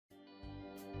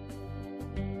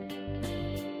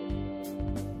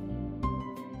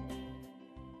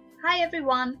Hi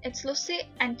everyone, it's Lucy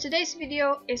and today's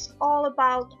video is all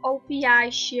about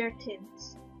OPI Sheer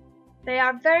Tints. They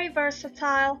are very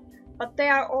versatile, but they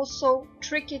are also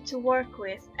tricky to work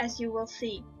with, as you will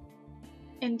see.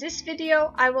 In this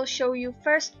video I will show you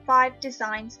first 5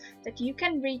 designs that you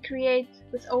can recreate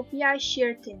with OPI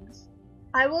Sheer Tints.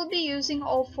 I will be using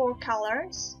all 4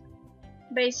 colors: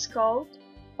 base coat,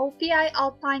 OPI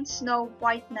Alpine Snow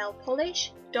white nail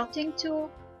polish, dotting tool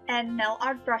and nail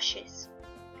art brushes.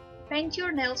 Paint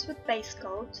your nails with base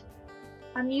coat.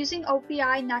 I'm using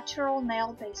OPI Natural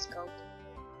Nail Base Coat.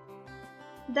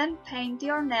 Then paint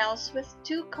your nails with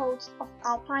 2 coats of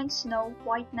Alpine Snow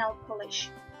white nail polish.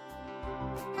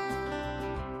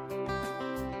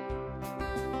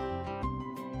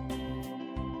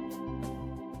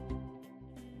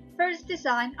 First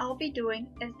design I'll be doing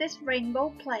is this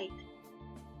rainbow plate.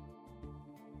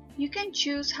 You can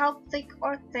choose how thick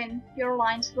or thin your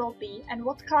lines will be and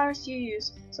what colors you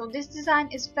use, so this design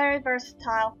is very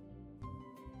versatile.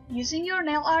 Using your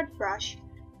nail art brush,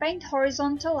 paint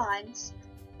horizontal lines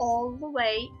all the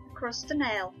way across the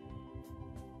nail.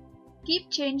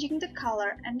 Keep changing the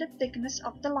color and the thickness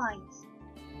of the lines.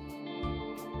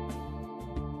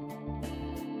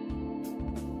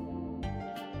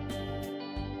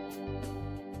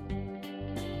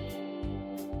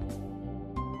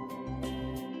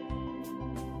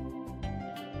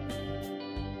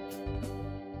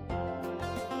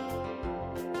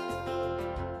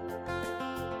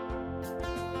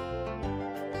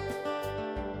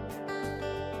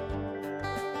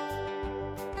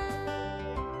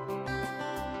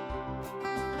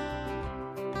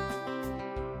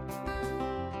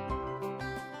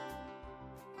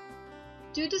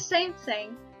 Do the same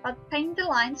thing, but paint the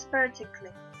lines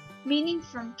vertically, meaning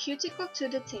from cuticle to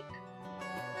the tip.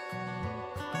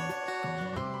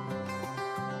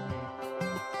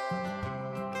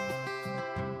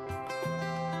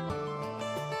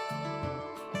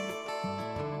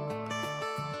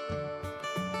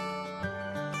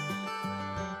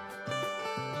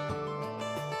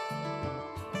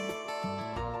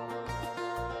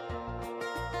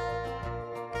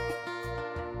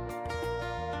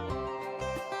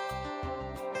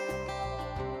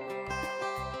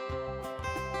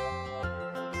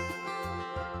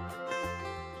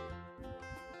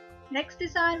 Next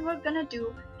design we're gonna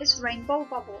do is rainbow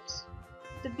bubbles.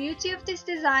 The beauty of this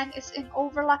design is in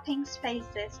overlapping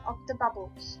spaces of the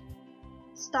bubbles.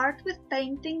 Start with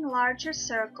painting larger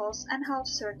circles and half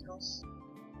circles.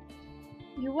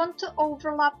 You want to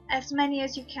overlap as many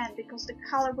as you can because the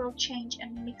color will change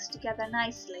and mix together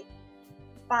nicely.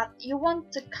 But you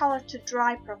want the color to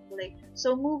dry properly,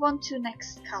 so move on to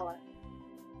next color.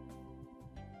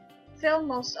 Fill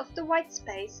most of the white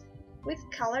space with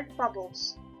colored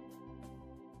bubbles.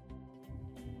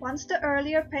 Once the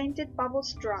earlier painted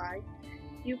bubbles dry,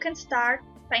 you can start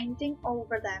painting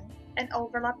over them and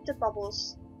overlap the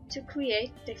bubbles to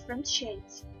create different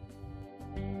shades.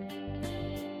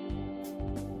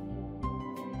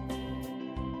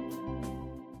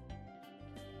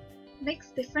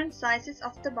 Mix different sizes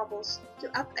of the bubbles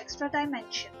to add extra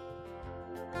dimension.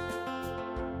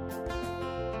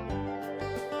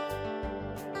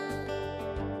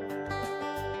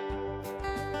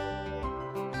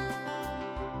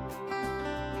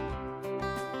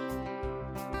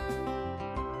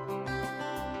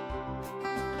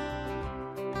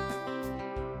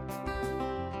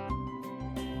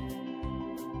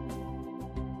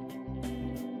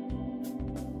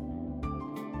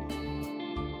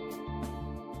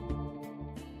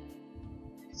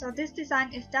 So this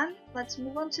design is done, let's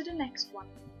move on to the next one.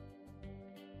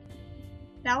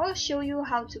 Now I'll show you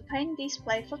how to paint these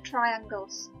playful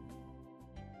triangles.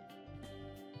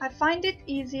 I find it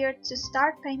easier to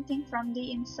start painting from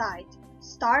the inside.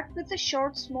 Start with a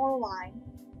short small line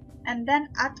and then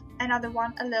add another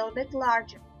one a little bit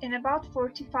larger in about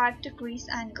 45 degrees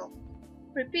angle.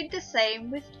 Repeat the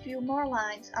same with few more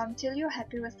lines until you're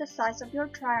happy with the size of your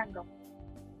triangle.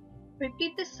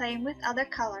 Repeat the same with other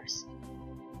colors.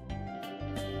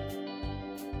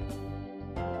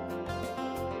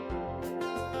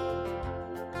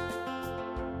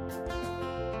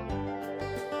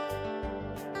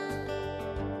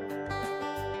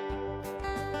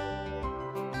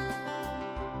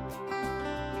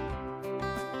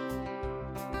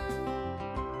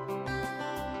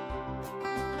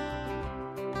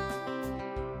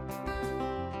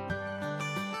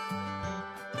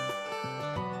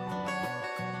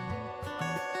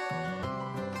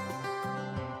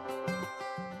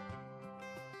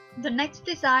 The next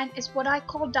design is what I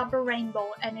call double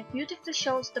rainbow, and it beautifully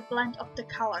shows the blend of the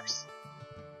colors.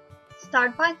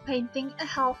 Start by painting a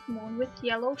half moon with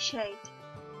yellow shade.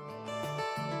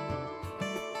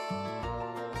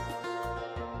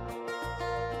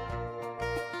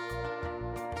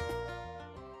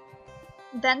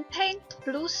 Then paint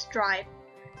blue stripe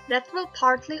that will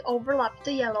partly overlap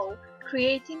the yellow,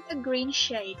 creating a green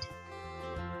shade.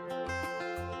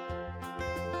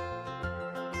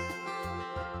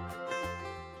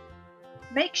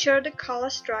 Make sure the color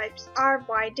stripes are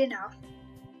wide enough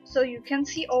so you can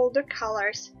see all the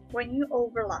colors when you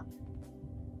overlap.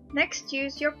 Next,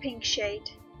 use your pink shade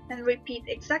and repeat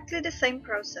exactly the same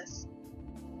process.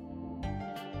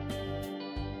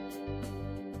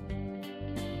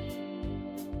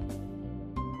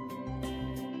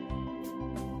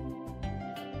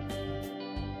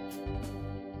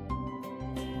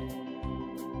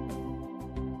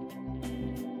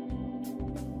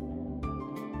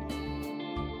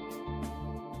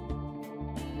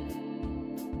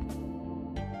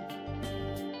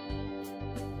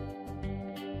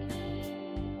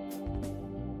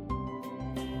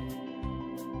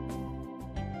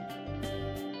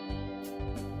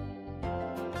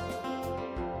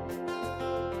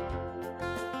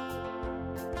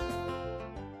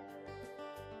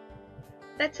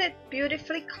 That's it,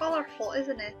 beautifully colorful,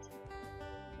 isn't it?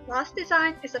 Last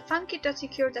design is a funky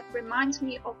dotticure that reminds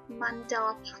me of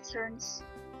mandala patterns.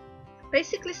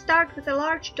 Basically start with a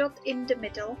large dot in the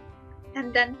middle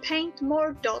and then paint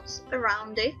more dots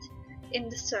around it in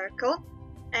the circle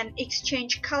and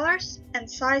exchange colors and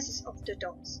sizes of the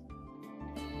dots.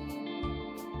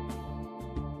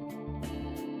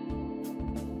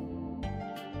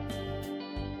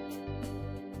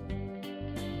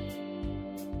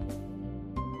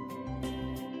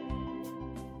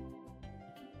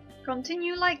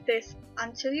 Continue like this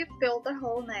until you fill the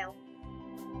whole nail.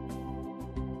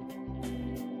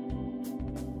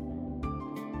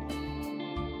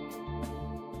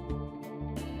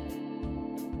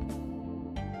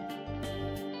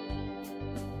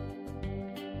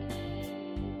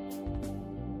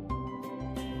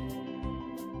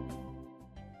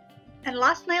 And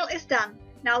last nail is done.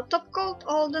 Now top coat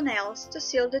all the nails to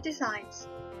seal the designs.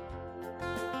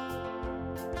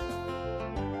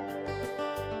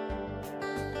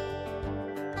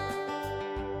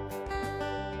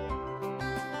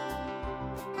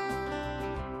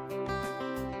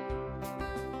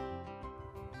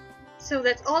 So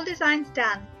that's all designs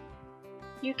done.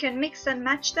 You can mix and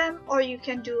match them, or you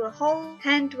can do a whole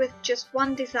hand with just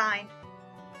one design.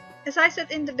 As I said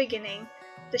in the beginning,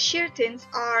 the sheer tints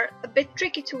are a bit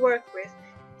tricky to work with,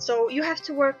 so you have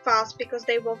to work fast because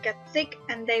they will get thick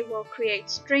and they will create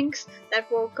strings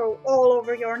that will go all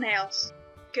over your nails.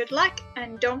 Good luck,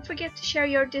 and don't forget to share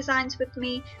your designs with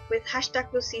me with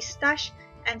 #LucyStash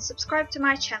and subscribe to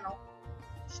my channel.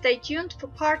 Stay tuned for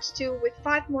part 2 with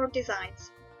 5 more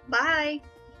designs. Bye!